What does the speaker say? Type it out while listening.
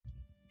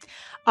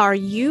Are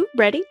you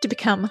ready to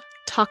become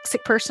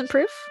toxic person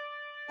proof?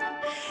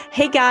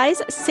 Hey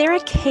guys, Sarah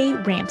K.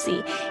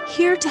 Ramsey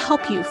here to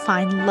help you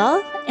find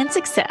love and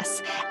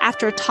success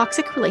after a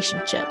toxic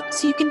relationship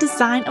so you can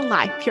design a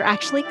life you're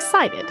actually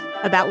excited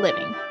about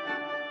living.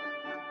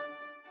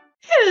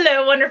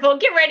 Hello, wonderful.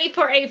 Get ready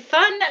for a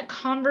fun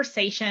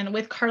conversation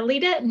with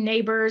Carlita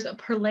Neighbors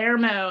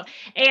Palermo.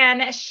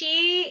 And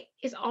she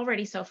is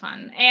already so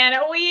fun. And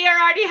we are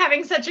already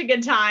having such a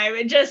good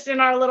time just in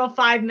our little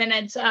 5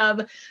 minutes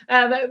of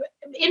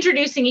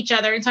introducing each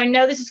other. And so I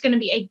know this is going to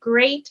be a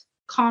great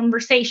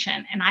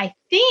conversation. And I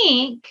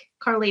think,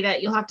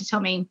 Carlita, you'll have to tell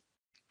me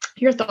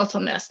your thoughts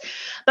on this.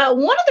 But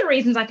one of the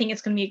reasons I think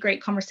it's going to be a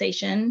great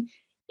conversation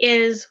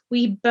is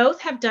we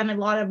both have done a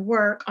lot of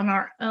work on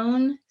our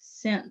own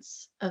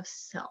sense of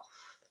self.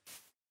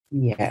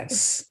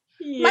 Yes.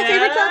 My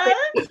favorite topic.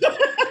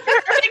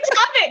 Perfect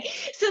topic.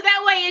 So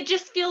that way it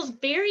just feels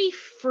very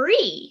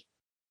free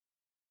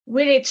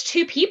when it's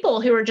two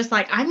people who are just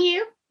like, I'm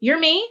you, you're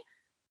me.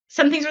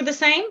 Some things are the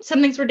same.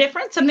 Some things were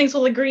different. Some things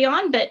we'll agree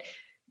on, but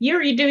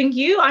you're doing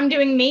you, I'm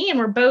doing me. And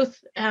we're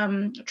both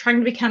trying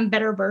to become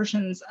better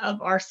versions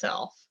of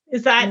ourselves.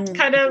 Is that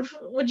kind of,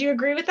 would you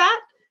agree with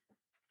that?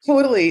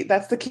 Totally.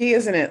 That's the key,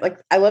 isn't it? Like,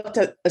 I love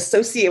to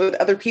associate with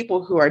other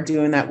people who are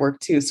doing that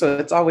work too. So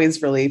it's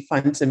always really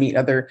fun to meet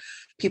other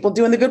people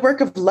doing the good work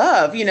of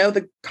love,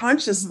 the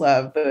conscious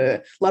love,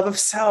 the love of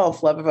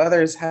self, love of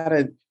others, how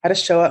to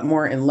show up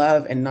more in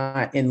love and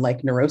not in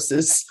like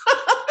neurosis.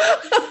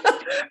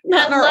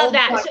 I love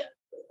that.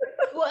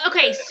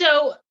 Okay.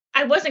 So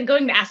I wasn't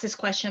going to ask this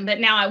question, but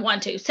now I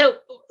want to. So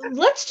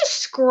let's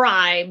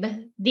describe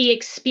the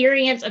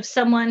experience of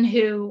someone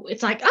who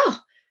it's like, oh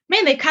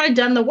man, they've kind of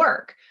done the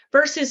work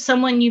versus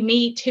someone you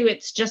meet who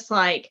it's just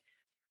like,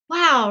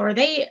 wow, are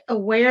they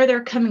aware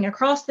they're coming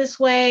across this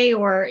way?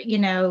 Or,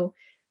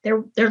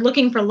 they're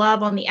looking for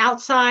love on the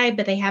outside,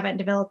 but they haven't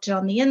developed it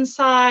on the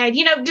inside.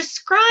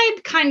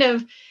 Describe kind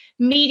of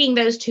meeting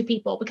those two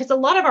people, because a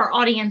lot of our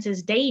audience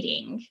is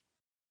dating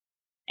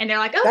and they're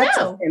like, oh, that's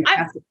no. That's a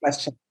fantastic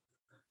question.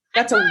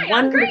 That's a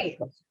wonderful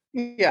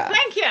question. Yeah.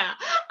 Thank you.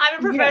 I'm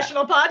a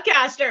professional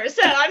podcaster,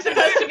 so I'm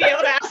supposed to be able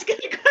to ask good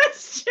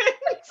questions.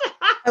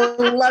 I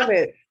love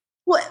it.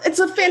 Well, it's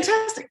a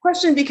fantastic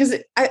question because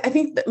I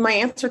think that my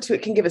answer to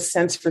it can give a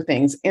sense for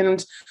things.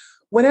 And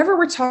whenever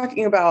we're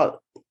talking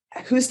about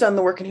who's done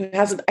the work and who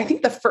hasn't, I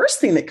think the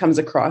first thing that comes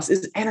across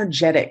is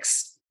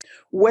energetics.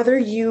 Whether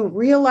you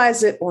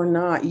realize it or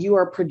not, you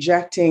are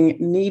projecting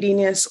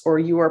neediness or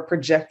you are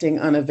projecting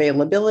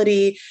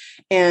unavailability,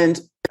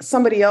 and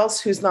somebody else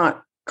who's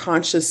not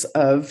conscious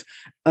of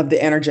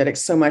the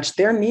energetics so much,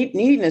 their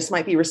neediness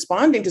might be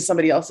responding to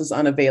somebody else's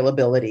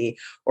unavailability,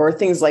 or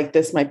things like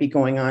this might be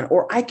going on.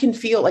 Or I can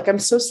feel like I'm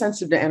so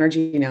sensitive to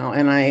energy now,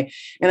 and I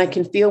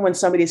can feel when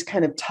somebody's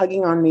kind of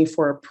tugging on me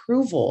for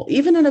approval,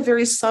 even in a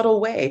very subtle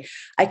way.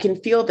 I can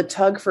feel the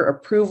tug for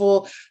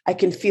approval. I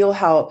can feel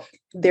how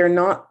they're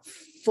not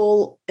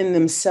full in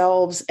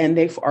themselves and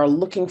they are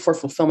looking for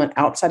fulfillment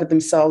outside of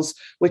themselves,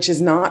 which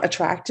is not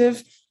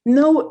attractive.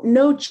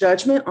 No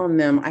judgment on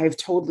them. I've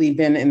totally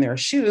been in their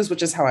shoes,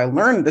 which is how I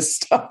learned this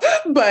stuff,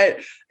 but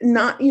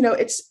not,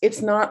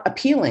 it's not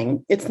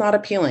appealing. It's not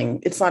appealing.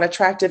 It's not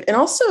attractive. And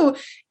also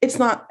it's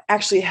not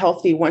actually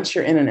healthy once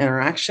you're in an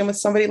interaction with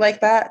somebody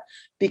like that,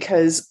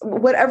 because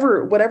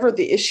whatever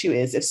the issue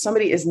is, if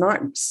somebody is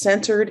not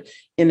centered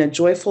in a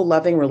joyful,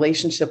 loving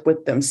relationship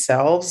with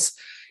themselves,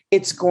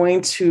 it's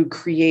going to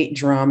create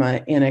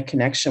drama in a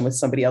connection with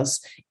somebody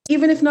else.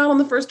 Even if not on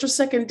the first or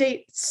second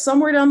date,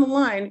 somewhere down the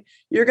line,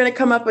 you're going to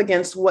come up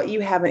against what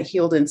you haven't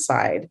healed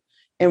inside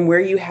and where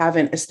you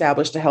haven't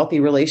established a healthy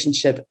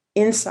relationship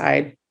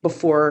inside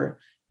before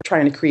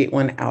trying to create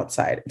one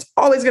outside. It's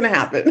always going to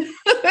happen.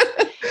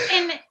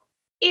 And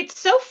it's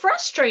so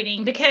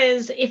frustrating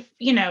because if,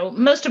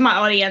 most of my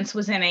audience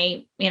was in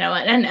an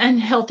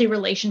unhealthy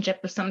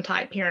relationship of some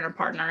type, parent or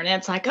partner, and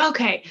it's like,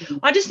 okay,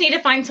 I just need to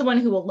find someone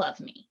who will love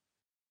me.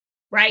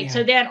 Right. Yeah.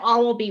 So then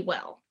all will be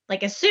well.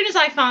 Like as soon as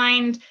I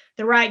find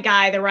the right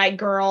guy, the right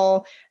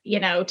girl,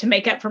 to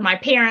make up for my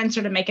parents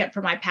or to make up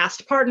for my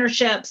past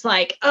partnerships,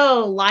 like,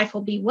 oh, life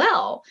will be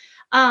well.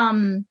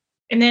 And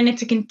then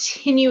it's a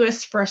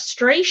continuous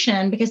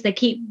frustration because they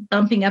keep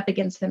bumping up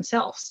against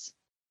themselves.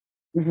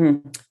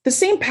 Mm-hmm. The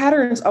same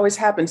patterns always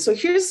happen. So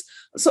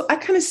I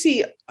kind of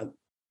see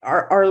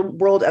our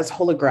world as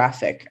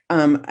holographic.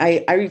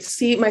 I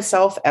see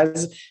myself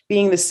as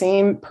being the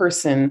same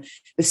person,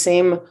 the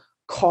same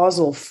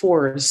causal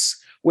force,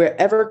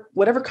 whatever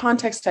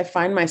context I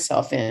find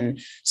myself in.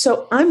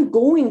 So I'm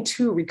going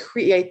to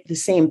recreate the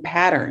same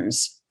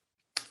patterns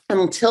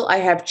until I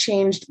have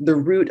changed the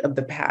root of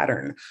the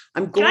pattern.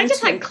 Can I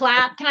just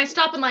clap? Can I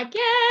stop and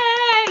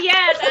yeah,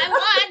 yes, I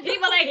want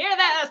people to hear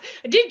this.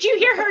 Did you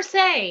hear her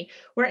say,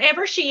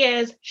 wherever she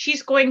is,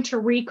 she's going to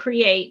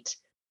recreate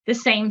the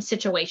same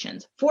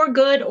situations for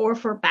good or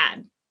for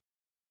bad,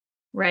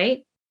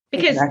 right?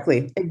 Because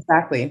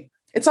exactly.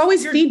 It's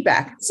always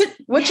feedback.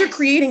 What you're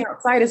creating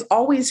outside is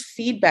always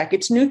feedback.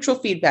 It's neutral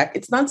feedback.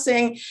 It's not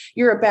saying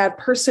you're a bad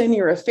person,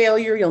 you're a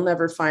failure, you'll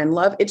never find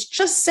love. It's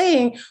just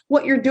saying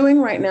what you're doing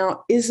right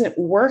now isn't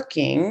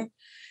working.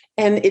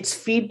 And it's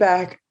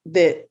feedback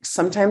that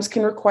sometimes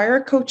can require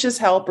a coach's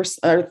help or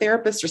a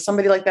therapist or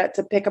somebody like that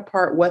to pick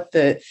apart what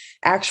the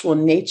actual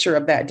nature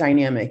of that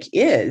dynamic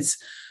is.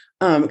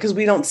 Because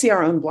we don't see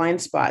our own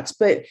blind spots,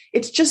 but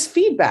it's just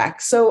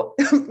feedback. So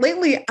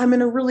lately I'm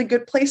in a really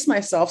good place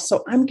myself.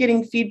 So I'm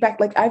getting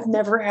feedback like I've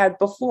never had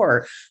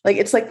before. Like,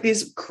 it's like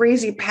these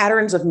crazy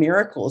patterns of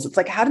miracles. It's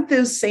like, how did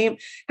this thing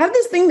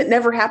that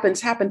never happens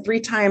happen 3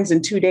 times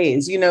in 2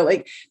 days?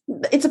 Like,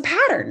 it's a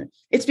pattern.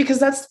 It's because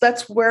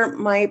that's where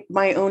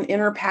my own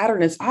inner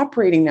pattern is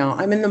operating now.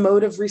 I'm in the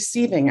mode of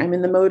receiving. I'm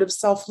in the mode of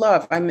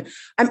self-love. I'm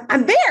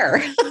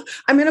there.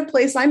 I'm in a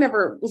place I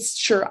never was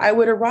sure I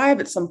would arrive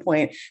at some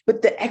point.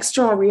 But the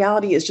external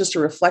reality is just a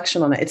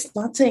reflection on it. It's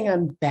not saying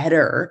I'm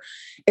better.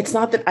 It's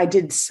not that I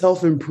did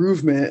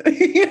self-improvement.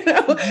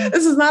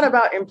 This is not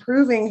about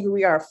improving who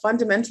we are.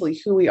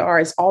 Fundamentally, who we are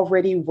is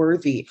already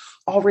worthy,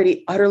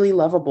 already utterly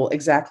lovable,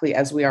 exactly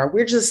as we are.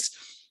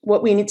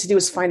 What we need to do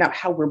is find out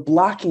how we're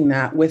blocking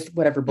that with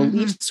whatever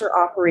beliefs are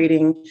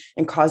operating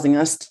and causing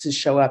us to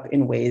show up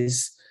in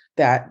ways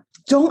that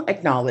don't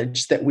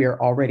acknowledge that we're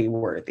already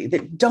worthy,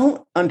 that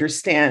don't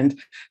understand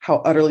how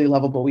utterly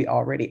lovable we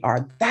already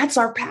are. That's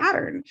our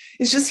pattern.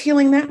 It's just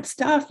healing that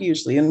stuff,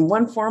 usually in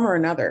one form or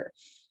another.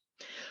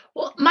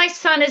 Well, my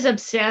son is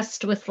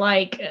obsessed with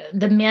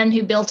the men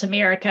who built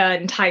America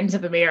and Titans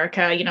of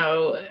America,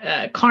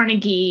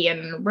 Carnegie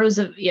and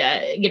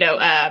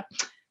Roosevelt,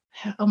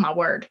 oh my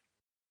word.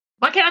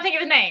 Why can't I think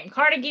of his name?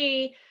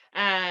 Carnegie,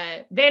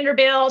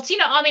 Vanderbilt,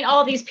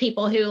 all these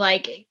people who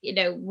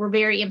were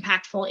very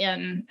impactful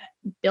in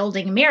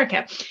building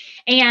America.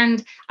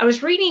 And I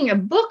was reading a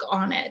book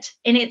on it,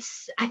 and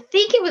I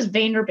think it was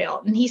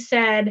Vanderbilt. And he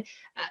said,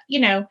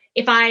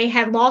 if I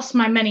had lost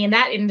my money in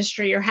that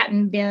industry or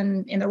hadn't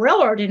been in the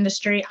railroad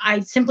industry, I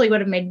simply would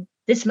have made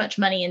this much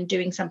money in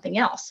doing something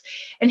else.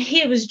 And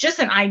it was just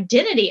an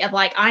identity of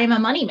I am a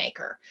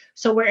moneymaker.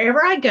 So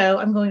wherever I go,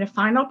 I'm going to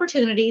find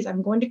opportunities.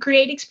 I'm going to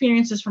create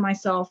experiences for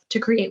myself to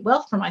create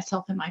wealth for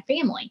myself and my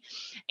family.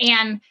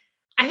 And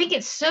I think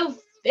it's so,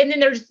 and then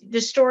there's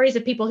the stories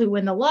of people who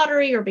win the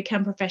lottery or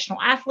become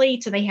professional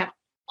athletes and they have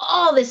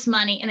all this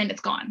money and then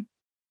it's gone.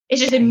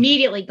 It's just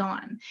immediately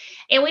gone.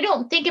 And we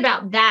don't think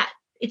about that.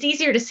 It's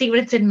easier to see when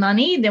it's in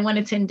money than when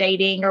it's in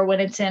dating or when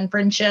it's in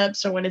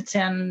friendships or when it's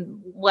in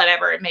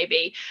whatever it may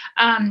be.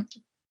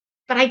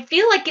 But I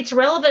feel like it's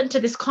relevant to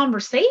this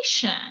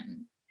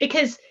conversation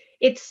because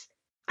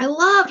I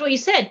loved what you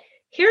said.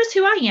 Here's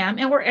who I am.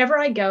 And wherever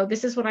I go,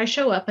 this is what I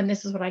show up and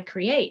this is what I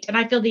create. And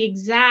I feel the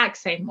exact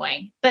same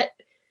way, but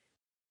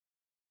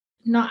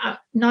not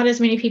as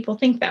many people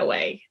think that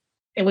way,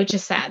 which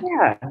is sad.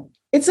 Yeah,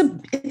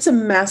 it's a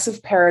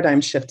massive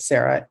paradigm shift,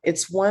 Sarah.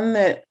 It's one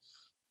that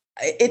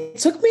it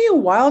took me a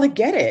while to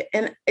get it.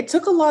 And it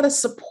took a lot of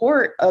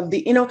support of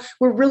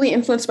we're really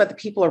influenced by the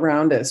people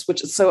around us,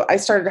 so I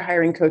started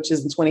hiring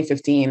coaches in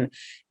 2015,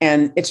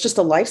 and it's just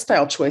a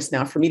lifestyle choice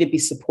now for me to be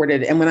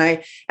supported. And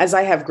as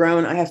I have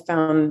grown, I have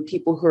found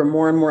people who are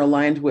more and more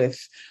aligned with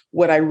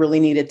what I really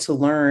needed to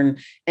learn.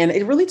 And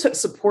it really took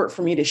support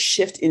for me to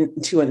shift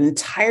into an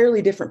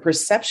entirely different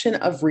perception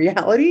of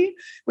reality,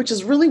 which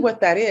is really what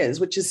that is,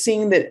 which is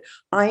seeing that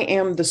I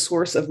am the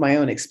source of my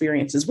own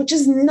experiences, which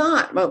is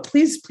not, well,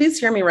 please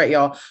hear me right,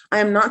 y'all. I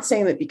am not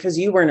saying that because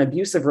you were in an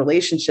abusive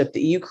relationship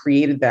that you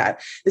created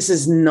that. This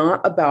is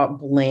not about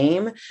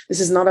blame. This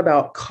is not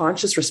about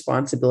conscious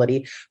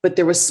responsibility, but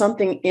there was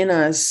something in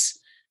us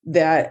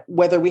that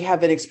whether we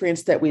have an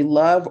experience that we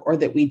love or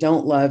that we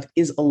don't love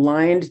is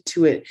aligned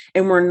to it,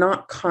 and we're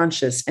not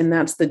conscious. And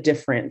that's the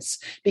difference.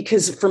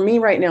 Because for me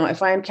right now,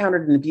 if I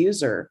encountered an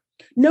abuser,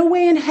 no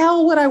way in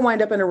hell would I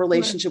wind up in a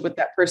relationship with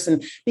that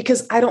person,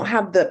 because I don't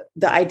have the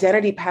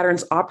identity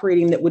patterns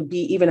operating that would be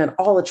even at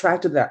all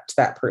attracted to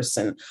that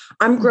person.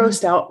 I'm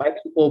grossed out by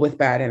people with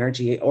bad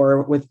energy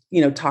or with,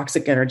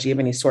 toxic energy of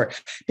any sort,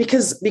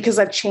 because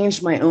I've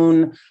changed my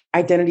own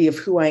identity of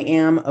who I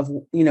am, of,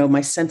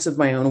 my sense of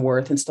my own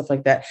worth and stuff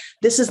like that.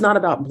 This is not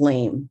about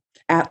blame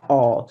at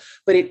all,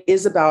 but it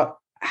is about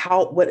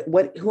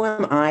who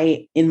am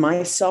I in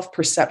my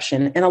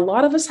self-perception? And a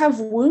lot of us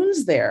have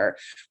wounds there.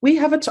 We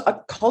have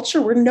a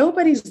culture where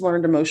nobody's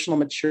learned emotional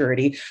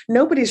maturity.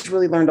 Nobody's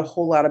really learned a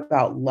whole lot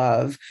about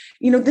love.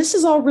 This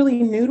is all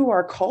really new to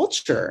our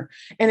culture,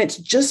 and it's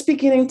just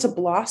beginning to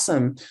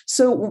blossom.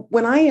 So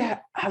when I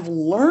have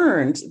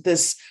learned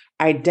this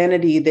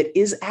identity that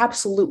is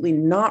absolutely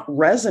not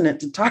resonant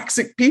to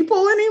toxic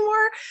people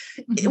anymore,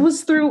 it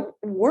was through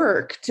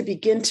work to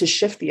begin to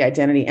shift the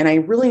identity. And I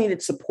really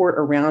needed support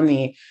around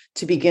me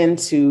to begin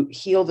to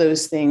heal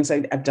those things.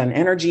 I've done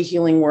energy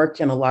healing work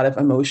and a lot of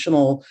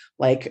emotional,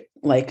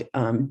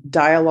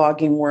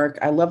 dialoguing work.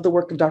 I love the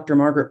work of Dr.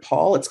 Margaret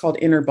Paul. It's called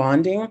Inner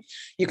Bonding.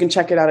 You can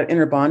check it out at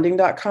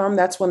innerbonding.com.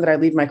 That's one that I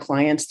lead my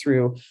clients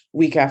through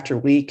week after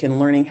week, and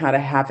learning how to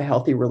have a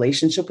healthy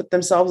relationship with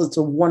themselves. It's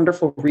a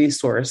wonderful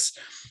resource.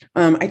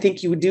 I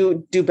think you would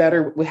do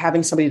better with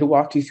having somebody to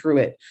walk you through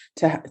it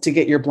to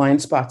get your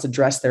blind spots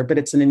addressed there. But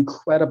it's an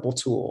incredible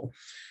tool.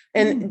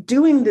 And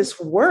doing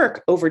this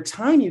work over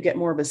time, you get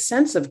more of a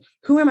sense of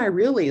who am I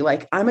really?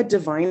 Like, I'm a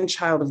divine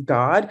child of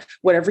God,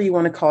 whatever you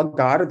want to call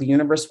God or the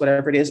universe,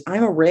 whatever it is.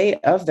 I'm a ray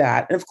of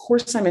that. And of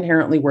course, I'm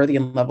inherently worthy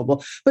and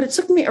lovable. But it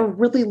took me a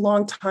really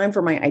long time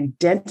for my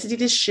identity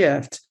to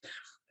shift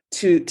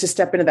to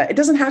step into that. It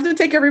doesn't have to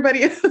take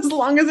everybody as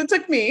long as it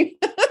took me.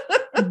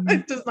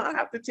 It does not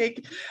have to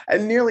take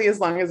nearly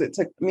as long as it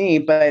took me.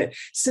 But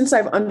since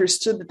I've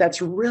understood that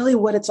that's really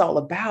what it's all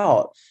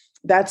about,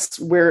 that's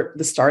where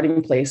the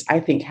starting place, I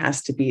think,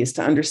 has to be, is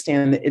to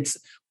understand that it's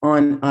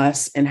on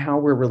us and how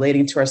we're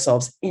relating to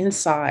ourselves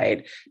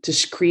inside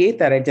to create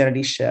that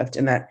identity shift.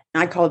 And that,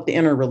 I call it the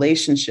inner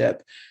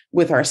relationship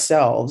with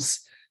ourselves,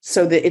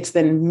 so that it's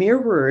then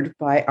mirrored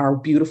by our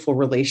beautiful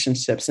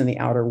relationships in the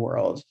outer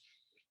world.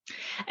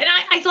 And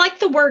I like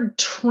the word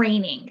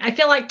training. I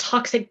feel like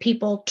toxic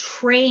people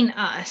train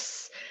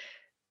us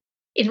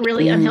in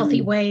really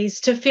unhealthy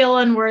ways to feel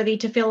unworthy,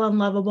 to feel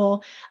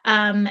unlovable.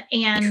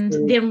 And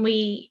True. Then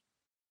we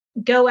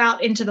go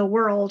out into the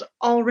world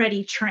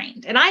already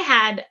trained. And I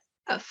had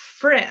a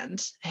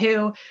friend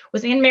who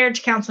was in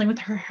marriage counseling with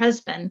her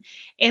husband,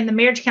 and the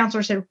marriage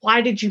counselor said,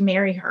 "Why did you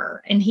marry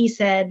her?" And he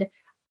said,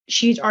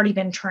 "She's already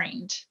been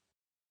trained."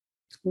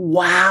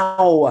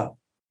 Wow.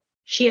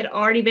 She had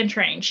already been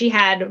trained. She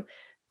had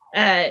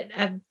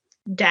a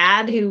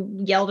dad who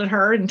yelled at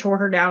her and tore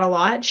her down a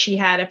lot. She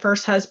had a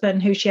first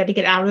husband who she had to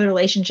get out of the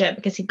relationship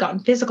because he'd gotten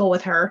physical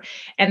with her.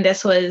 And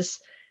this was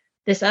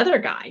this other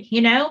guy, you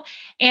know?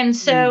 And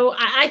so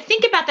I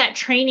think about that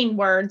training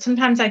word.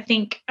 Sometimes I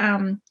think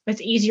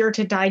it's easier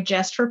to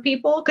digest for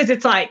people because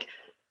it's like,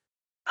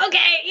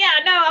 okay, yeah,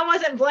 no, I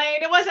wasn't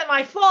blamed. It wasn't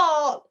my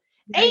fault.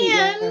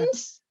 And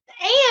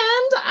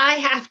I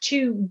have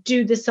to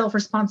do the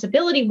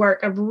self-responsibility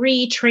work of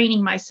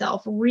retraining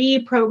myself,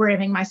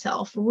 reprogramming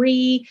myself,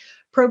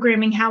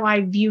 reprogramming how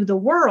I view the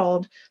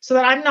world so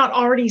that I'm not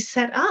already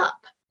set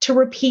up to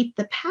repeat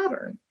the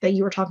pattern that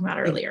you were talking about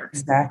earlier.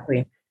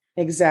 Exactly.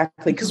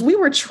 Because we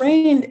were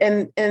trained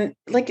and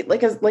like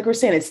we're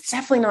saying, it's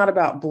definitely not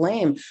about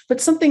blame, but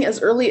something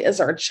as early as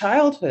our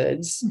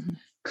childhoods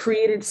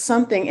created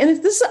something. And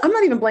I'm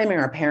not even blaming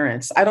our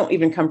parents. I don't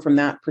even come from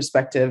that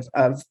perspective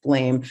of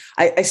blame.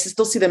 I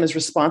still see them as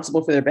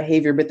responsible for their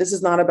behavior, but this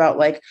is not about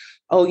like,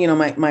 oh, you know,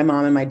 my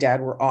mom and my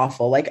dad were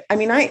awful. Like, I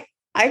mean,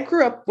 I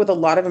grew up with a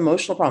lot of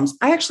emotional problems.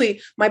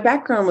 My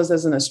background was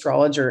as an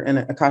astrologer and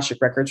an Akashic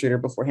Records reader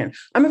beforehand.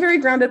 I'm a very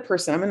grounded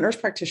person. I'm a nurse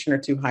practitioner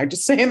too.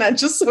 Just saying that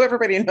just so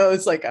everybody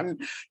knows, like, I'm,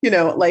 you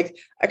know, like,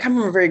 I come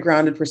from a very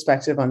grounded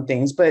perspective on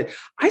things, but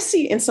I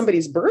see in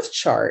somebody's birth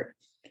chart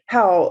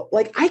how,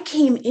 like, I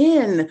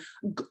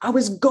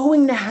was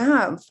going to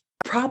have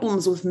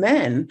problems with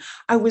men.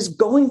 I was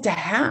going to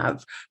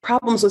have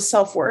problems with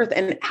self-worth.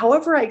 And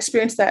however I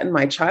experienced that in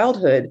my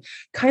childhood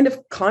kind of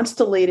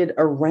constellated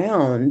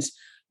around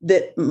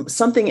that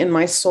something in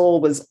my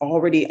soul was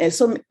already, and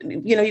so,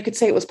 you know, you could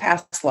say it was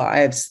past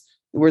lives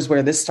was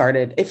where this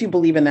started. If you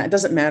believe in that, it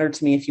doesn't matter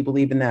to me if you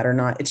believe in that or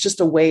not. It's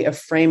just a way of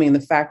framing the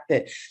fact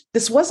that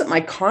this wasn't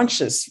my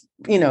conscious,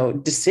 you know,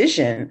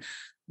 decision,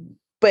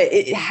 but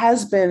it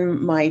has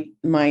been my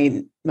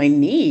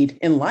need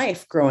in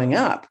life growing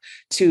up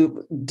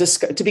to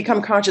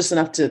become conscious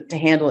enough to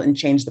handle it and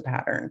change the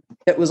pattern.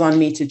 It was on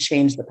me to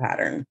change the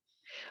pattern.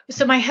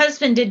 So my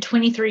husband did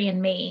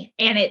 23andMe,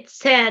 and it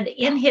said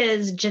in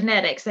his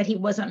genetics that he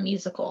wasn't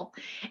musical.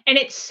 And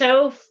it's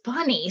so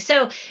funny.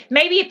 So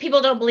maybe if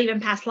people don't believe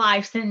in past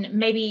lives, then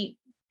maybe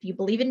you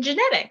believe in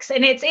genetics.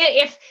 And it's,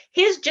 if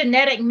his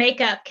genetic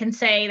makeup can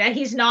say that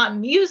he's not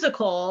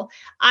musical,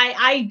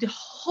 I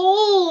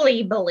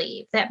wholly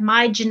believe that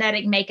my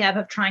genetic makeup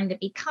of trying to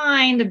be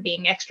kind, of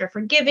being extra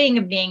forgiving,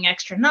 of being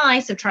extra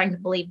nice, of trying to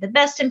believe the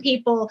best in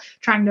people,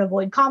 trying to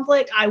avoid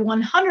conflict, I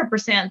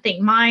 100%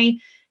 think my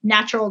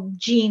natural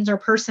genes or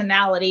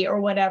personality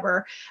or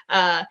whatever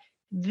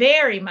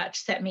very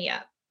much set me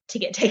up to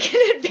get taken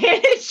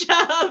advantage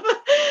of.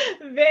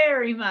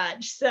 Very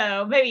much.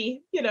 So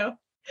maybe, you know,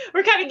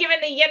 we're kind of given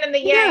the yin and the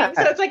yang. Yeah.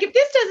 So it's like, if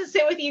this doesn't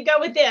sit with you, go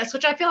with this,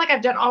 which I feel like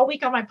I've done all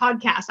week on my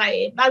podcast.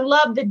 I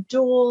love the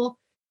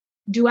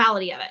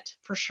duality of it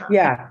for sure.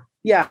 Yeah.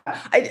 Yeah.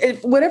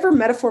 Whatever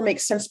metaphor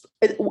makes sense.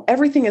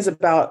 Everything is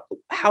about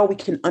how we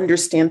can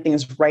understand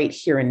things right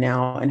here and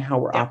now and how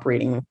we're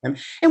operating with them.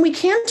 And we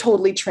can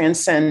totally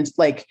transcend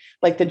like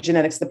the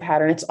genetics, the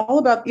pattern. It's all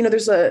about, you know,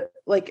 there's a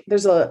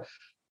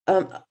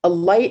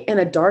light and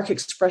a dark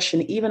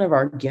expression, even of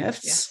our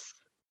gifts. Yes.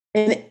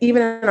 And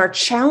even in our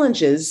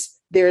challenges,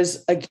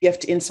 there's a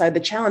gift inside the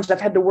challenge. I've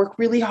had to work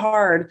really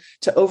hard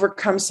to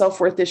overcome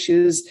self-worth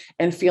issues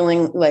and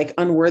feeling like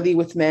unworthy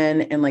with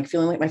men and like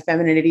feeling like my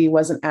femininity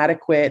wasn't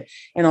adequate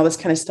and all this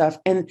kind of stuff.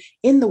 And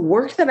in the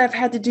work that I've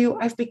had to do,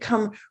 I've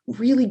become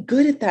really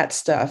good at that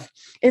stuff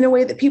in a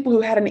way that people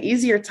who had an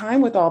easier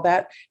time with all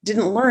that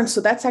didn't learn.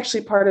 So that's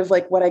actually part of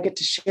like what I get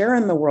to share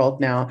in the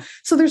world now.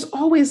 So there's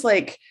always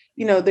like,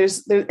 you know,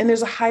 there's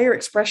a higher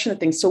expression of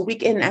things. So we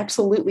can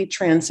absolutely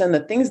transcend the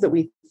things that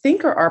we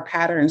think are our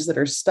patterns that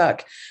are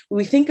stuck. When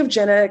we think of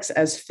genetics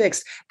as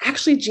fixed,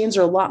 actually genes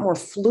are a lot more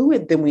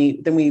fluid than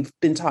we've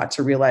been taught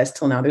to realize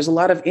till now. There's a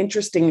lot of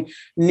interesting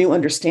new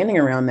understanding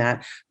around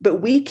that,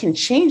 but we can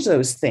change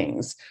those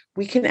things.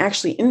 We can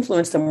actually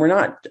influence them. We're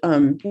not,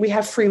 we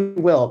have free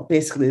will,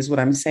 basically, is what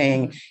I'm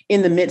saying,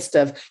 in the midst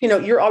of,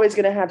 you're always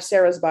going to have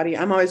Sarah's body.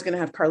 I'm always going to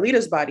have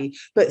Carlita's body,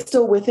 but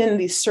still within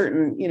these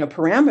certain,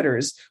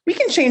 parameters, we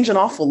can change an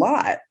awful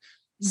lot.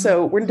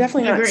 So we're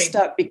definitely not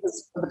stuck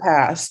because of the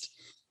past.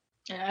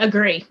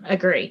 Agree.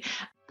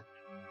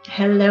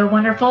 Hello,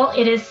 wonderful.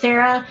 It is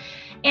Sarah.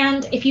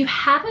 And if you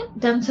haven't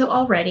done so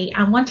already,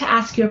 I want to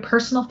ask you a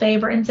personal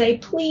favor and say,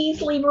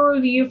 please leave a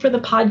review for the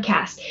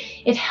podcast.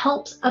 It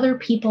helps other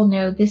people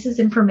know this is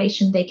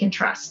information they can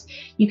trust.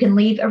 You can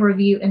leave a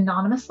review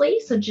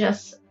anonymously. So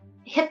just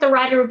hit the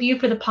write a review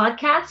for the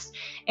podcast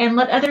and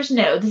let others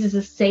know this is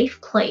a safe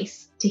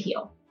place to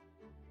heal.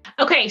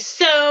 Okay,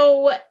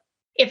 so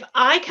if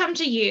I come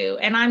to you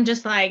and I'm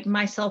just like,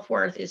 my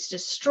self-worth is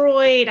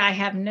destroyed, I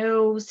have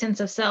no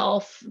sense of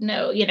self,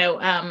 where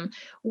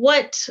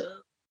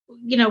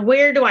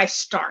do I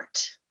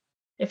start,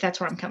 if that's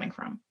where I'm coming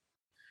from?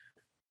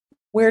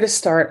 Where to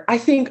start? I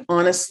think,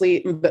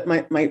 honestly, but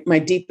my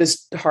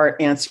deepest heart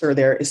answer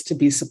there is to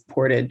be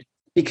supported,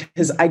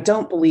 because I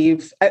don't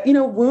believe,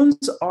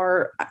 wounds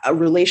are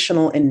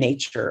relational in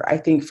nature. I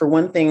think, for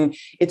one thing,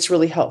 it's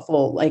really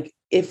helpful. Like,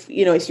 if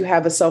you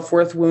have a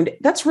self-worth wound,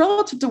 that's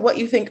relative to what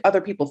you think other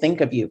people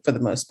think of you, for the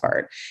most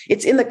part.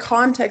 It's in the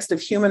context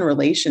of human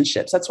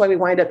relationships. That's why we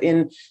wind up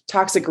in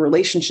toxic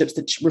relationships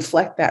that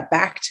reflect that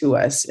back to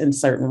us in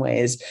certain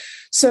ways.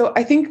 So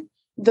I think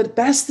the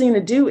best thing to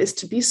do is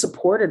to be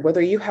supported,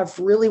 whether you have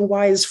really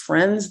wise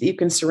friends that you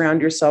can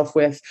surround yourself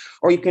with,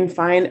 or you can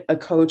find a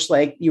coach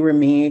like you or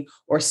me,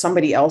 or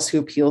somebody else who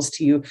appeals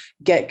to you.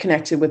 Get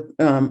connected with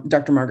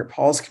Dr. Margaret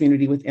Paul's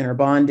community with Inner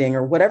Bonding,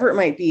 or whatever it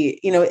might be.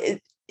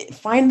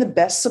 Find the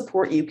best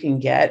support you can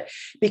get,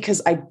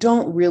 because I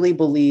don't really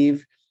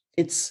believe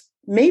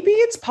maybe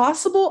it's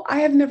possible.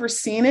 I have never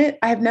seen it.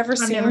 I've never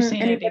seen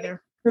it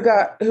either. Who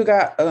got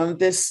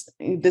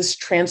this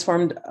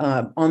transformed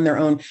on their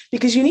own,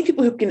 because you need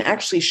people who can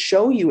actually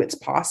show you it's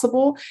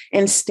possible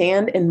and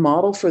stand and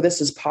model for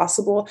this as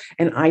possible.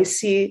 And I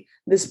see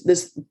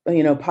this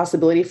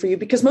possibility for you,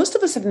 because most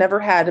of us have never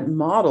had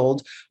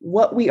modeled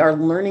what we are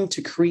learning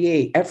to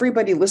create.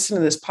 Everybody listening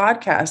to this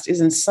podcast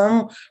is in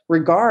some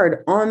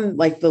regard on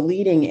like the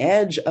leading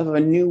edge of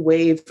a new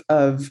wave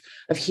of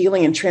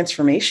healing and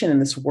transformation in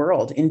this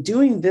world. In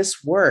doing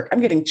this work, I'm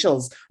getting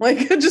chills,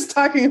 like just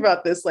talking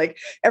about this. Like,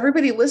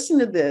 everybody listening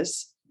to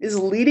this is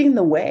leading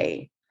the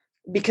way,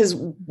 because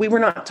we were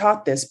not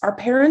taught this. Our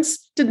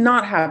parents did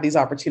not have these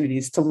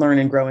opportunities to learn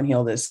and grow and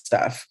heal this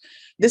stuff.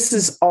 This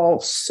is all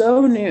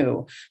so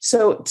new.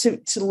 So to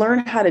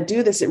learn how to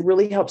do this, it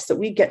really helps that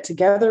we get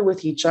together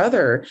with each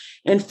other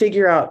and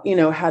figure out,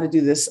 how to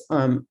do this,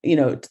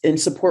 and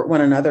support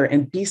one another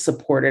and be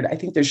supported. I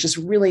think there's just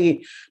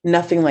really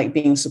nothing like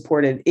being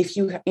supported. If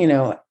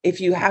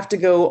you have to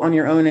go on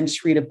your own and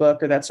just read a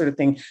book or that sort of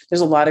thing,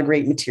 there's a lot of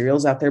great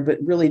materials out there, but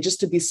really just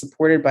to be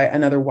supported by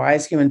another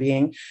wise human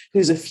being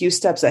who's a few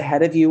steps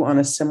ahead of you on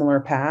a similar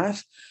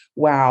path.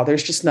 Wow,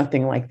 there's just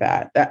nothing like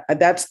that.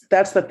 That's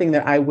the thing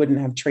that I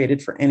wouldn't have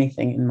traded for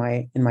anything in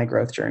my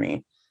growth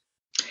journey.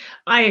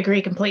 I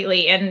agree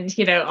completely. And,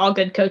 all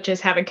good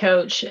coaches have a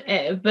coach,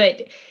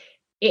 but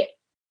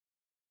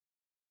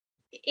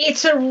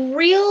it's a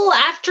real,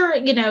 after,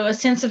 a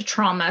sense of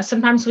trauma,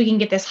 sometimes we can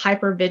get this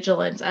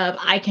hypervigilance of,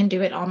 I can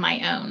do it on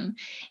my own.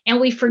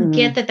 And we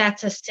forget that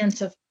that's a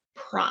sense of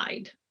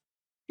pride.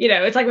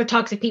 It's like with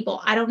toxic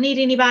people. I don't need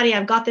anybody.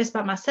 I've got this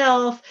by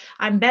myself.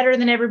 I'm better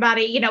than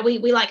everybody.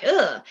 We like,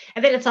 ugh.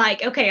 And then it's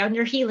like, okay, on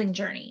your healing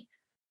journey,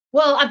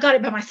 well, I've got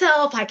it by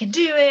myself. I can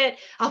do it.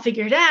 I'll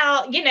figure it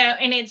out,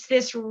 and it's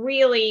this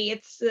really,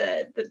 it's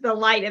the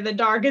light and the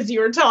dark, as you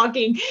were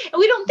talking. And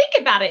we don't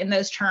think about it in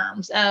those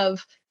terms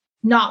of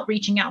not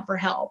reaching out for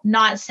help,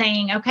 not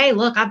saying, okay,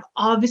 look, I've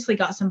obviously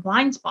got some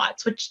blind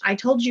spots, which I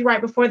told you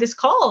right before this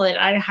call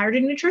that I hired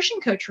a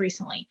nutrition coach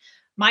recently.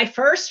 My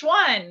first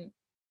one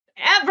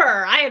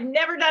ever. I have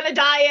never done a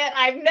diet.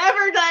 I've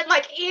never done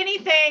like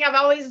anything. I've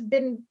always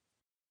been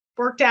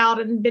worked out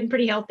and been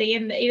pretty healthy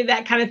and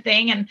that kind of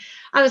thing. And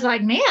I was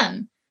like,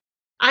 man,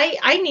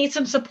 I need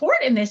some support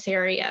in this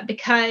area,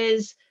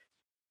 because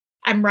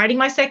I'm writing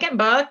my second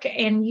book,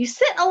 and you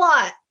sit a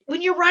lot.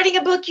 When you're writing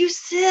a book, you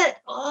sit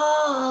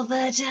all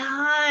the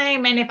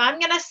time. And if I'm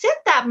going to sit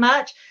that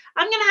much,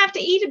 I'm going to have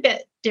to eat a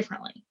bit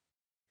differently,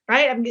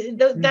 right?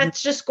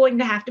 That's just going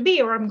to have to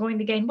be, or I'm going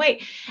to gain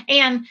weight.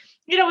 And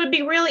it would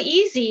be really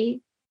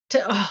easy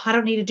to, I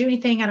don't need to do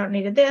anything. I don't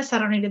need this. I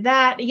don't need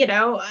that.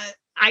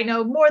 I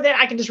know more than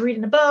I can just read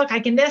in a book. I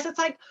can this. It's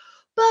like,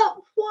 but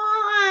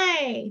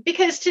why?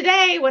 Because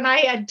today, when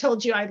I had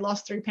told you I'd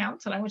lost 3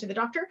 pounds and I went to the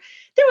doctor,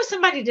 there was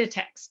somebody to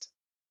text.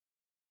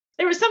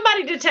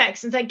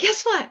 And say,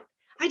 guess what?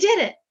 I did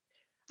it.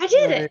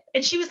 It.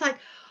 And she was like,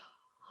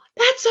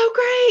 that's so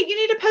great. You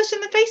need to post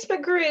in the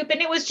Facebook group.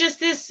 And it was just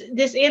this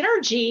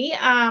energy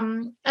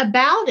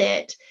about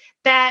it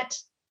that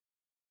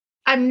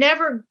I'm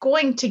never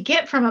going to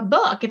get from a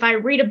book. If I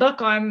read a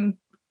book on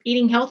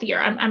eating healthier,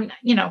 I'm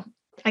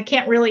I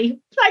can't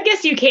really, I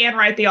guess you can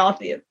write the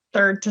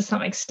author to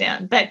some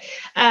extent, but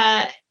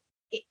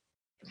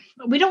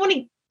we don't want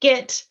to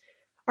get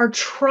our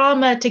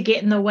trauma to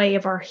get in the way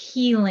of our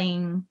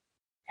healing.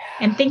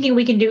 And thinking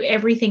we can do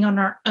everything on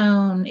our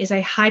own is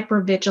a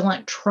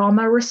hypervigilant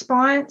trauma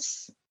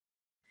response,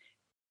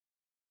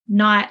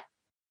 not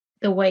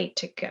the way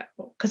to go.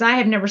 Because I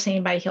have never seen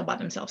anybody heal by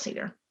themselves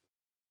either.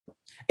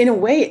 In a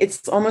way,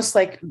 it's almost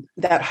like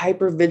that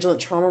hypervigilant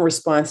trauma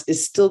response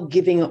is still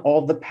giving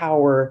all the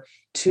power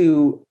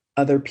to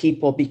other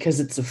people because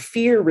it's a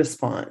fear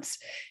response.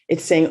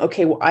 It's saying,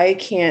 okay, well, I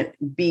can't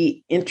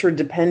be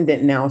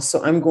interdependent now,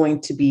 so I'm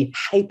going to be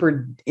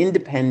hyper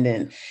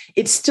independent.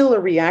 It's still a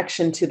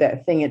reaction to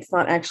that thing. It's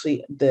not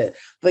actually the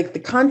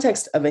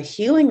context of a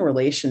healing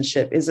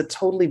relationship is a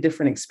totally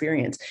different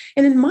experience.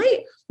 And in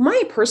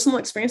my personal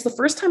experience, the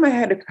first time I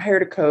had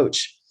hired a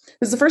coach, it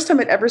was the first time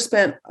I'd ever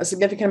spent a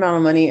significant amount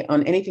of money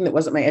on anything that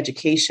wasn't my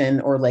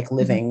education or like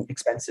living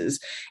expenses.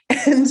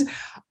 And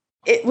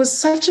it was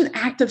such an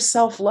act of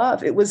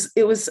self-love.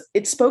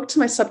 It spoke to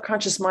my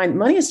subconscious mind.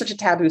 Money is such a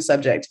taboo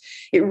subject.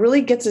 It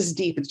really gets us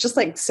deep. It's just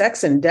like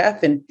sex and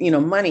death and,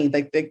 money,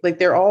 like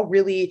they're all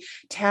really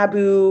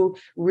taboo,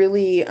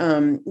 really,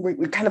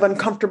 we're kind of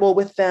uncomfortable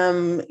with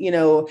them.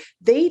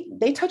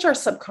 They touch our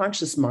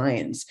subconscious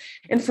minds.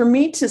 And for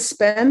me to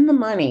spend the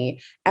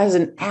money as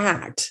the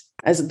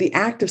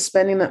act of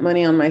spending that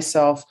money on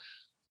myself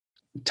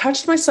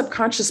touched my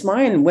subconscious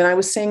mind when I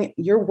was saying,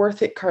 you're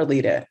worth it,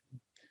 Carlita.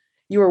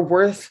 You are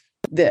worth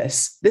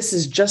this. This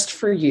is just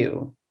for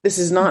you. This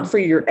is not for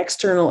your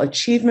external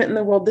achievement in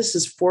the world. This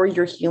is for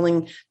your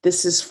healing.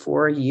 This is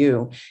for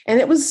you. And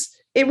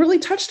it really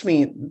touched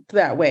me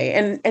that way.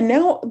 And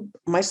now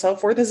my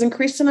self-worth has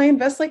increased and I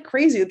invest like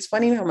crazy. It's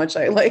funny how much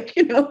I like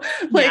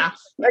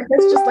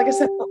that's just, like I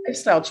said, a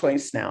lifestyle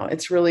choice now.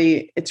 It's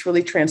really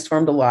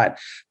transformed a lot,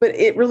 but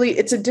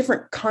it's a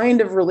different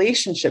kind of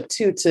relationship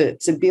too, to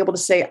be able to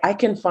say, I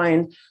can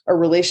find a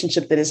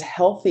relationship that is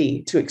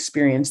healthy to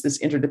experience this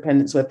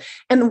interdependence with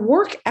and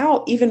work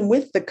out even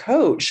with the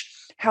coach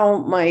how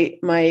my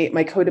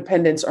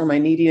codependence or my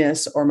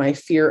neediness or my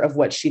fear of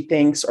what she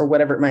thinks or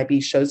whatever it might be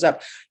shows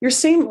up. Your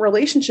same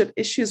relationship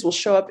issues will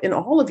show up in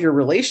all of your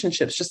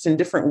relationships, just in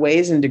different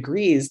ways and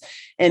degrees.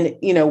 And,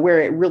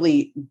 where it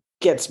really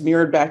gets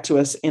mirrored back to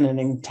us in an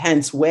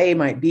intense way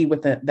might be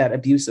with that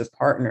abusive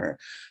partner.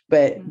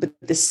 But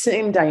the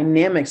same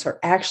dynamics are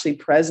actually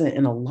present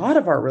in a lot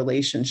of our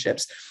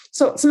relationships.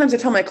 So sometimes I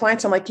tell my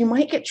clients, I'm like, you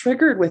might get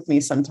triggered with me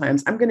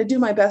sometimes. I'm going to do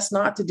my best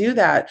not to do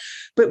that.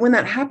 But when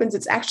that happens,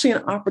 it's actually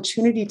an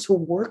opportunity to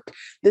work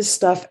this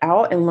stuff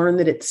out and learn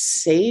that it's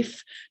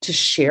safe to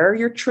share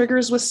your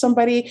triggers with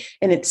somebody.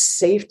 And it's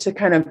safe to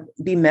kind of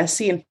be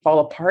messy and fall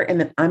apart. And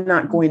that I'm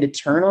not going to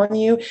turn on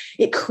you.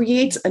 It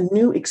creates a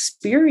new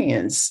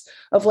experience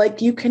of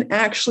like, you can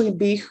actually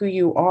be who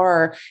you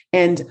are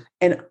and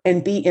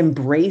be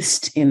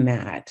embraced in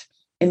that.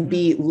 And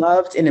be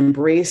loved and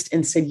embraced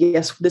and said,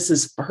 yes, this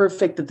is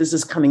perfect that this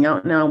is coming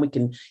out now. And we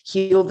can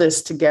heal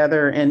this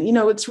together. And,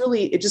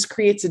 it just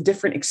creates a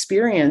different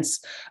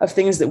experience of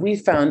things that we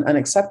found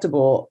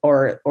unacceptable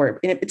or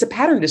it's a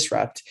pattern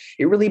disrupt.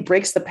 It really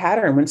breaks the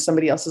pattern when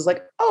somebody else is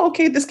like, oh,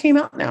 okay, this came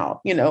out now,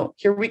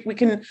 here we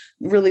can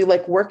really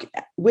like work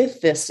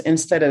with this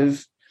instead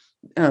of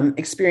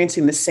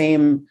experiencing the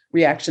same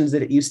reactions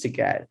that it used to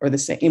get or the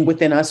same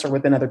within us or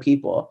within other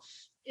people.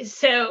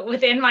 So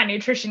within my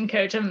nutrition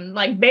coach, I'm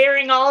like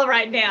bearing all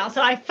right now.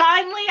 So I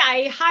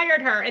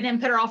hired her and then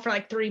put her off for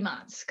like 3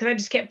 months because I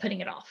just kept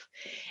putting it off.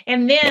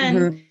 And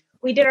then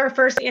we did our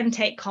first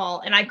intake call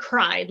and I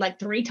cried like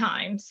 3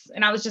 times.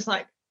 And I was just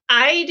like,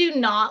 I do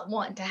not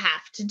want to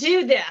have to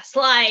do this.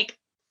 Like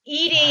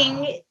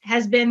eating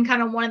has been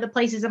kind of one of the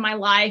places in my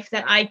life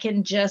that I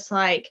can just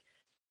like,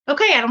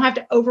 okay, I don't have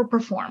to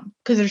overperform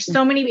because there's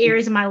so many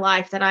areas in my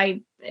life that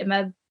I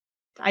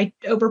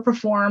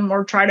overperform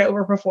or try to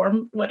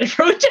overperform,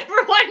 whichever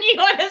one you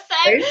want to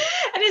say. Right.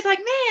 And it's like,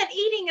 man,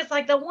 eating is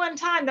like the one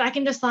time that I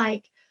can just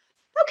like,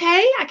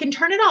 okay, I can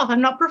turn it off.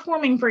 I'm not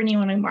performing for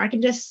anyone anymore. I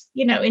can just,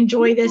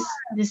 enjoy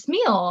this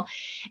meal.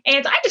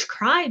 And I just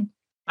cried.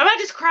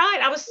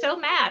 I was so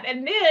mad.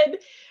 And then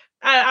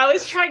I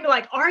was trying to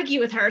like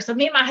argue with her. So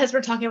me and my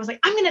husband were talking. I was like,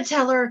 I'm going to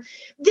tell her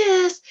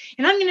this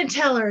and I'm going to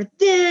tell her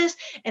this.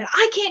 And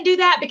I can't do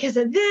that because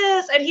of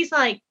this. And he's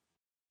like,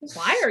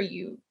 why are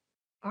you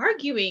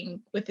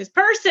arguing with this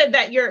person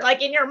that you're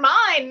like in your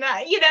mind,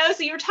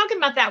 so you're talking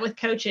about that with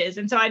coaches.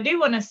 And so I do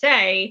want to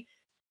say,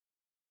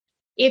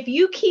 if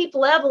you keep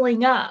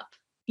leveling up,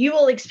 you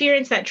will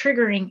experience that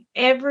triggering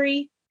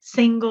every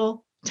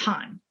single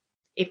time.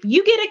 If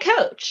you get a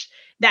coach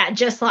that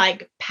just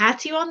like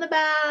pats you on the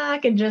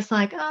back and just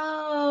like,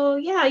 oh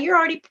yeah, you're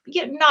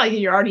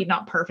already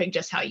not perfect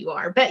just how you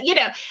are. But,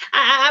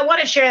 I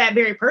want to share that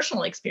very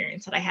personal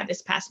experience that I had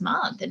this past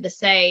month and to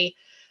say,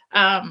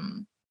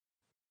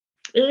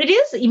 it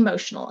is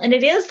emotional and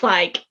it is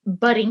like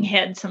butting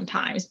heads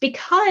sometimes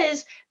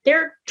because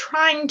they're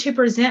trying to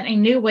present a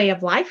new way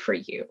of life for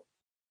you.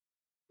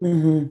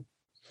 Mm-hmm.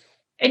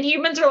 And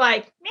humans are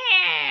like, nah.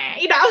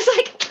 I was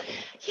like,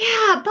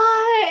 yeah,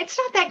 but it's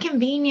not that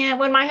convenient.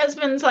 When my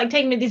husband's like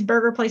taking me to these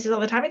burger places all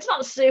the time, it's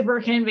not super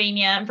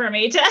convenient for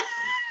me to,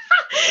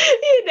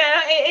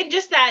 and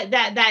just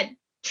that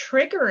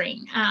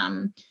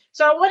triggering.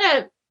 So I want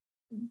to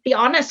be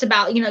honest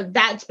about,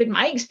 that's been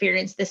my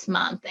experience this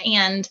month.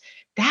 And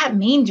that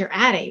means you're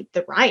at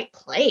the right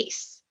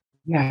place.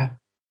 Yeah.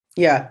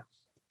 Yeah.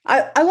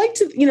 I like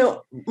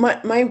to,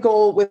 my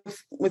goal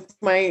with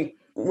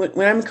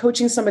when I'm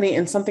coaching somebody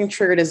and something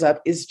triggered is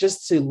up is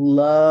just to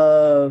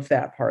love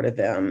that part of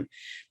them,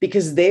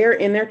 because they're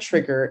in their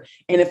trigger.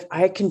 And if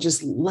I can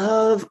just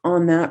love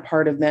on that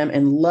part of them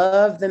and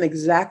love them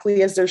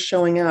exactly as they're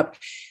showing up,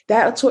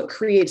 that's what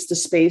creates the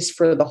space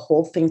for the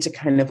whole thing to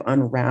kind of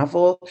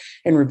unravel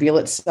and reveal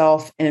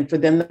itself, and for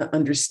them to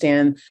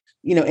understand,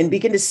 and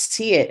begin to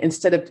see it,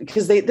 instead of,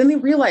 because then they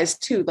realize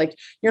too, like,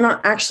 you're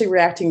not actually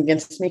reacting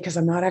against me because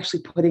I'm not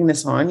actually putting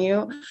this on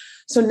you.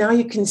 So now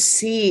you can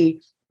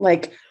see,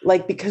 like,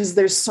 because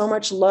there's so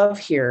much love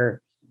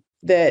here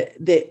that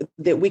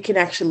we can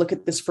actually look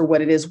at this for what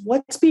it is.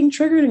 What's being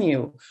triggered in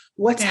you?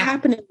 What's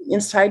happening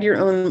inside your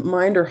own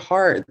mind or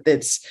heart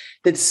that's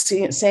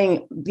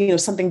saying,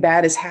 something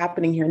bad is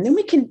happening here. And then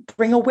we can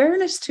bring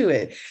awareness to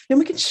it. Then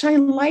we can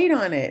shine light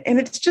on it. And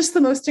it's just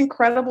the most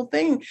incredible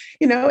thing.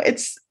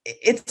 It's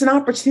an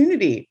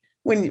opportunity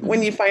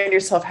when you find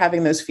yourself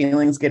having those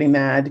feelings, getting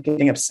mad,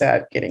 getting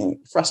upset, getting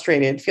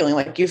frustrated, feeling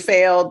like you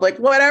failed, like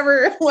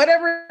whatever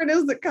it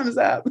is that comes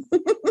up.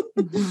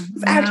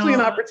 It's actually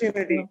an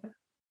opportunity.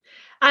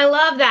 I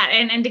love that.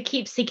 And to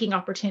keep seeking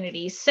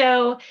opportunities.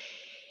 So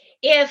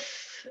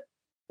if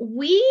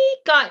we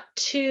got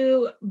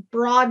to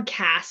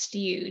broadcast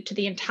you to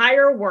the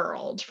entire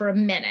world for a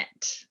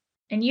minute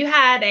and you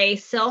had a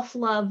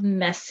self-love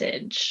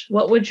message,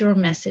 what would your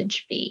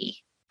message be?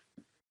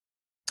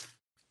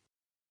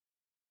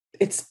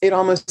 It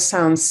almost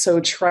sounds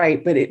so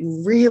trite, but it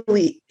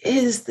really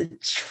is the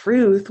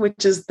truth,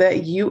 which is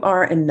that you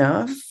are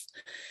enough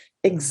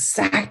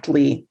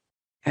exactly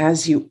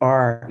as you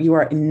are. You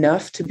are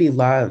enough to be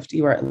loved.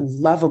 You are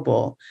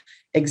lovable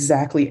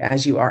exactly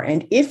as you are.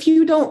 And if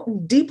you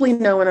don't deeply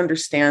know and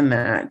understand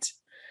that,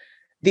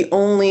 the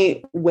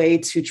only way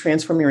to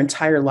transform your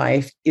entire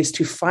life is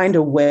to find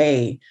a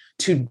way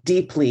to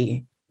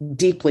deeply,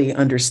 deeply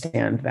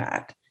understand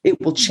that. It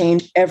will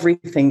change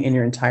everything in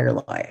your entire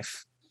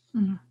life.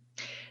 Mm-hmm.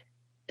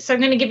 So I'm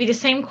going to give you the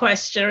same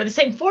question, or the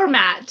same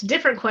format,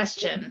 different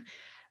question.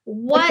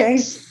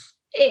 Because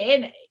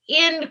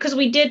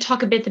we did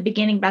talk a bit at the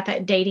beginning about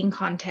that dating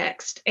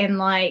context, and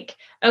like,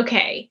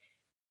 okay,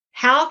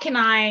 how can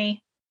I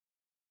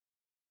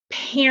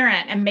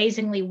parent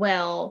amazingly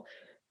well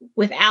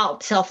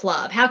without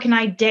self-love? How can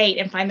I date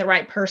and find the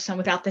right person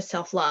without the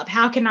self-love?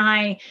 How can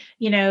I,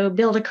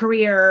 build a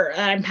career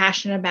that I'm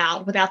passionate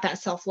about without that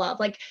self-love?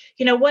 Like,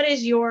 what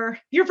is your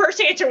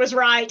first answer was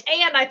right.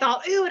 And I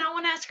thought, ooh, and I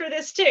want to ask her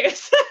this too.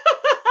 So,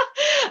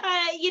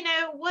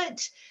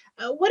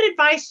 what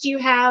advice do you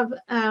have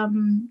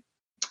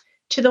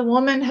to the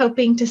woman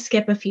hoping to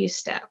skip a few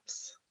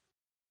steps?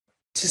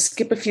 To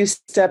skip a few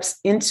steps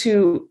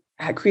into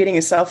creating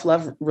a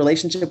self-love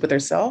relationship with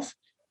herself?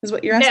 Is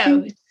what you're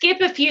asking? No,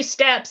 skip a few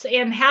steps.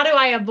 And how do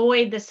I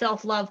avoid the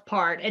self-love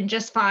part and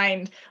just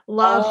find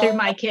love through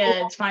my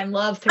kids, find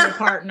love through a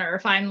partner,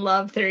 find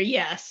love through,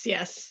 yes.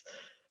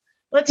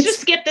 Let's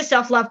just skip the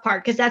self-love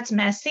part, because that's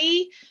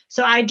messy.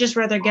 So I'd just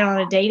rather get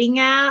on a dating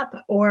app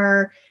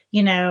or,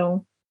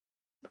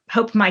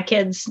 hope my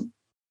kids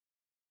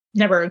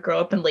never grow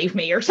up and leave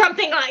me or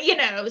something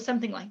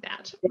like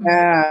that.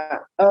 Yeah.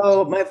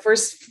 Oh, my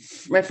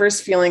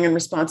first feeling in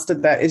response to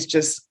that is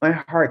just,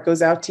 my heart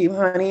goes out to you,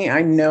 honey.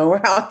 I know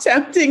how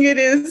tempting it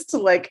is to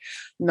like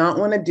not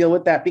want to deal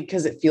with that,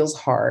 because it feels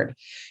hard,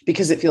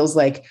 because it feels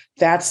like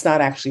that's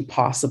not actually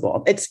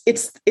possible. It's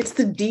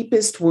the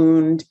deepest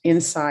wound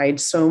inside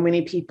so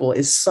many people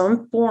is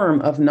some form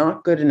of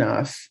not good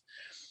enough.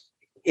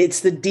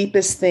 It's the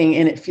deepest thing,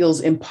 and it feels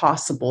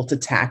impossible to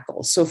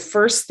tackle. So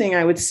first thing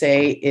I would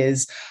say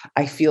is,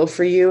 I feel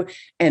for you,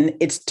 and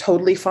it's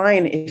totally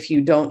fine if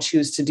you don't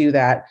choose to do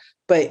that.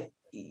 But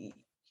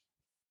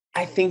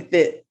I think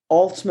that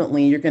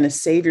ultimately you're going to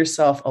save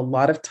yourself a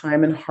lot of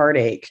time and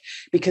heartache,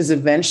 because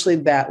eventually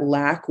that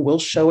lack will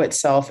show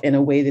itself in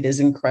a way that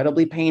is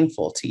incredibly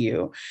painful to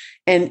you.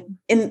 And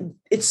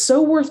it's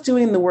so worth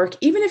doing the work,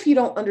 even if you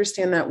don't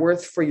understand that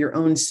worth for your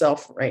own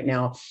self right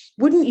now.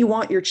 Wouldn't you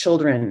want your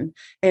children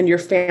and your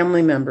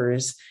family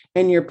members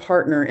and your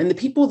partner and the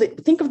people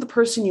that think of the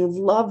person you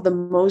love the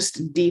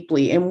most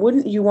deeply, and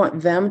wouldn't you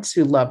want them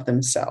to love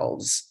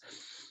themselves?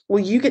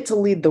 Well, you get to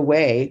lead the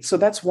way. So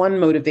that's one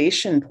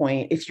motivation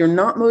point. If you're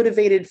not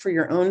motivated for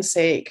your own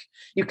sake,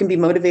 you can be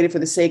motivated for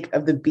the sake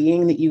of the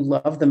being that you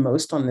love the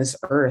most on this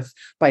earth,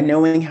 by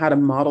knowing how to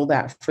model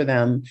that for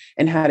them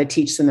and how to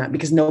teach them that,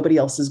 because nobody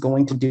else is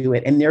going to do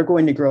it. And they're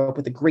going to grow up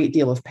with a great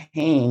deal of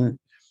pain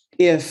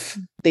if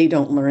they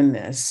don't learn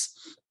this.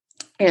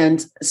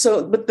 And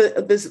so, but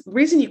the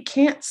reason you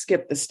can't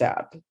skip the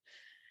step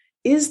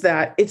is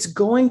that it's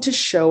going to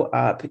show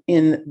up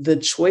in the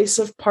choice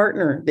of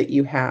partner that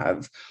you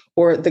have,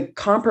 or the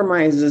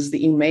compromises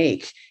that you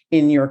make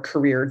in your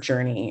career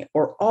journey,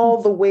 or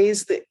all the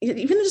ways that,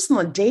 even just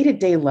on a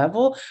day-to-day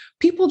level,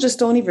 people just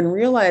don't even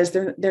realize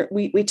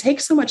we take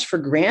so much for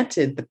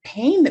granted, the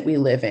pain that we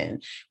live in.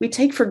 We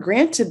take for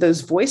granted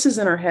those voices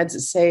in our heads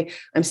that say,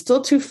 I'm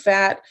still too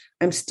fat.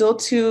 I'm still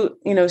too,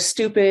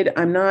 stupid.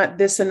 I'm not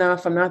this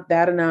enough. I'm not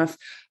that enough.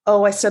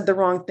 Oh, I said the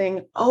wrong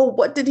thing. Oh,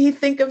 what did he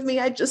think of me?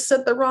 I just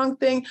said the wrong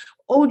thing.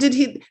 Oh,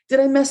 did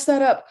I mess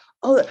that up?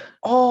 Oh,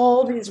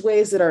 all these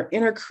ways that our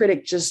inner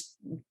critic just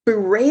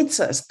berates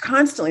us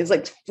constantly. It's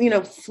like,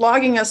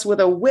 flogging us with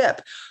a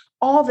whip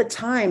all the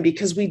time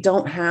because we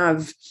don't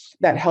have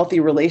that healthy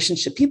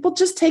relationship. People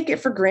just take it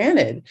for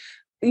granted.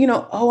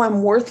 Oh,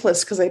 I'm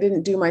worthless because I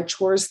didn't do my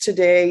chores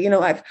today.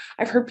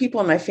 I've heard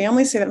people in my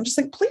family say that. I'm just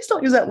like, please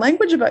don't use that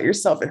language about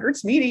yourself. It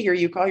hurts me to hear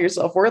you call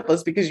yourself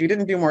worthless because you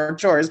didn't do more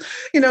chores.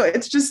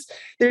 It's just,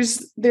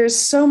 there's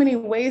so many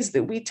ways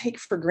that we take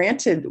for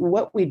granted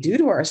what we do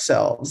to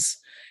ourselves.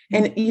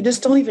 And you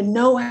just don't even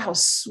know how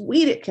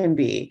sweet it can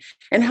be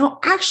and how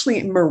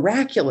actually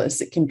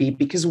miraculous it can be.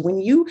 Because when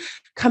you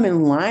come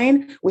in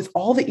line with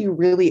all that you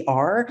really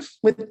are,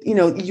 with,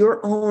 your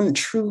own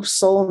true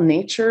soul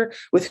nature,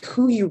 with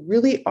who you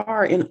really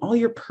are in all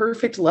your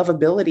perfect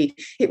lovability,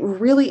 it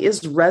really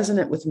is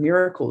resonant with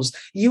miracles.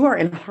 You are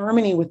in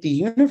harmony with the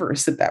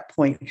universe at that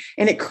point,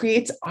 and it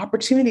creates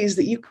opportunities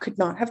that you could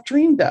not have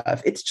dreamed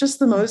of. It's just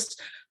the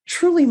most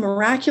truly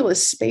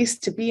miraculous space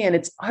to be in.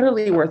 It's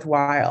utterly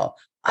worthwhile.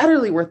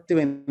 Utterly worth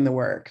doing the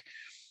work.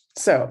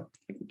 So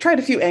tried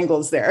a few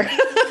angles there.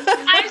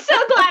 I'm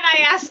so glad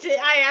I asked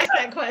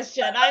that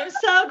question. I'm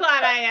so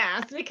glad I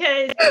asked,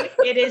 because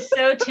it is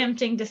so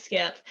tempting to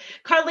skip.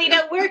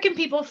 Carlita, where can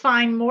people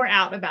find more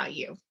out about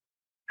you?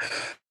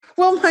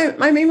 Well,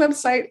 my main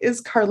website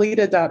is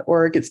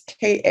carlita.org. It's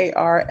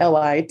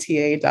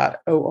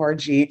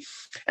KARLITA.org.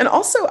 And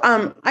also,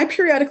 I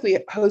periodically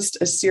host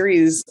a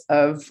series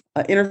of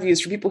interviews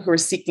for people who are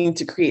seeking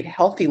to create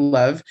healthy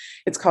love.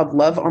 It's called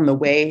Love on the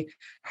Way: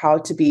 How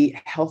to Be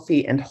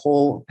Healthy and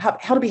Whole,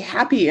 how to be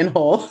happy and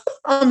whole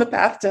on the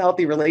path to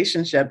healthy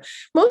relationship,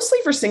 mostly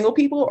for single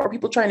people or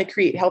people trying to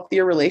create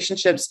healthier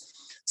relationships.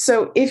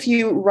 So if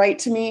you write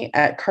to me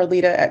at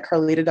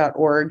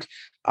carlita@carlita.org,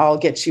 I'll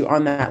get you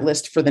on that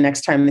list for the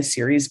next time this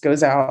series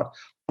goes out,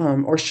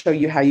 or show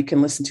you how you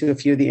can listen to a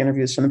few of the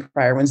interviews from the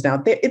prior ones.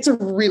 Now, it's a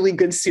really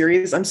good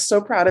series. I'm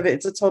so proud of it.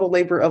 It's a total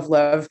labor of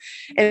love.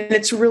 And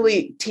it's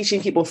really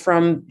teaching people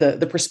from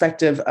the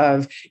perspective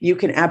of, you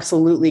can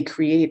absolutely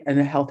create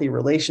a healthy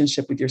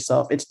relationship with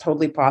yourself. It's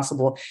totally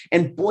possible.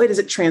 And boy, does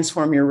it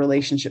transform your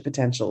relationship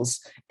potentials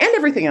and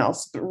everything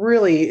else. But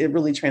really, it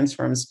really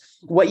transforms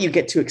what you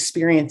get to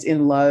experience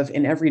in love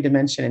in every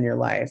dimension in your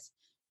life.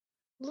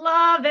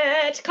 Love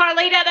it.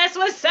 Carlita, this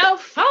was so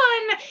fun.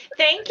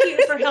 Thank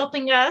you for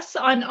helping us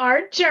on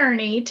our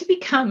journey to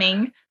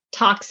becoming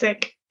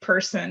toxic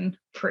person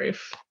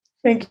proof.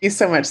 Thank you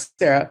so much,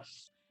 Sarah.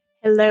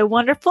 Hello,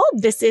 wonderful.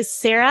 This is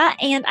Sarah,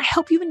 and I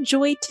hope you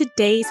enjoyed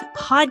today's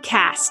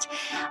podcast.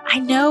 I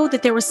know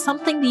that there was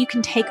something that you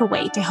can take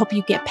away to help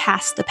you get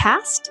past the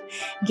past,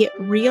 get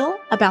real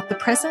about the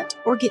present,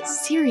 or get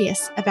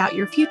serious about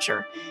your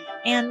future.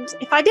 And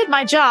if I did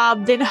my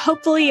job, then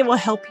hopefully it will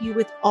help you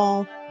with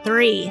all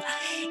three.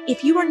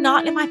 If you are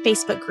not in my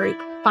Facebook group,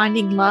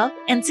 Finding Love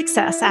and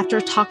Success After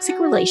a Toxic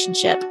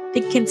Relationship,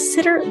 then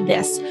consider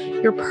this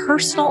your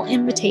personal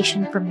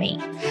invitation from me.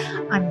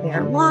 I'm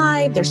there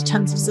live, there's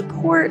tons of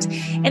support,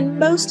 and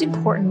most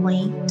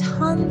importantly,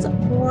 tons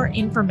more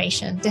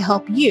information to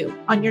help you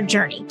on your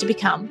journey to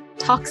become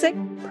toxic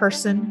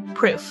person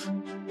proof.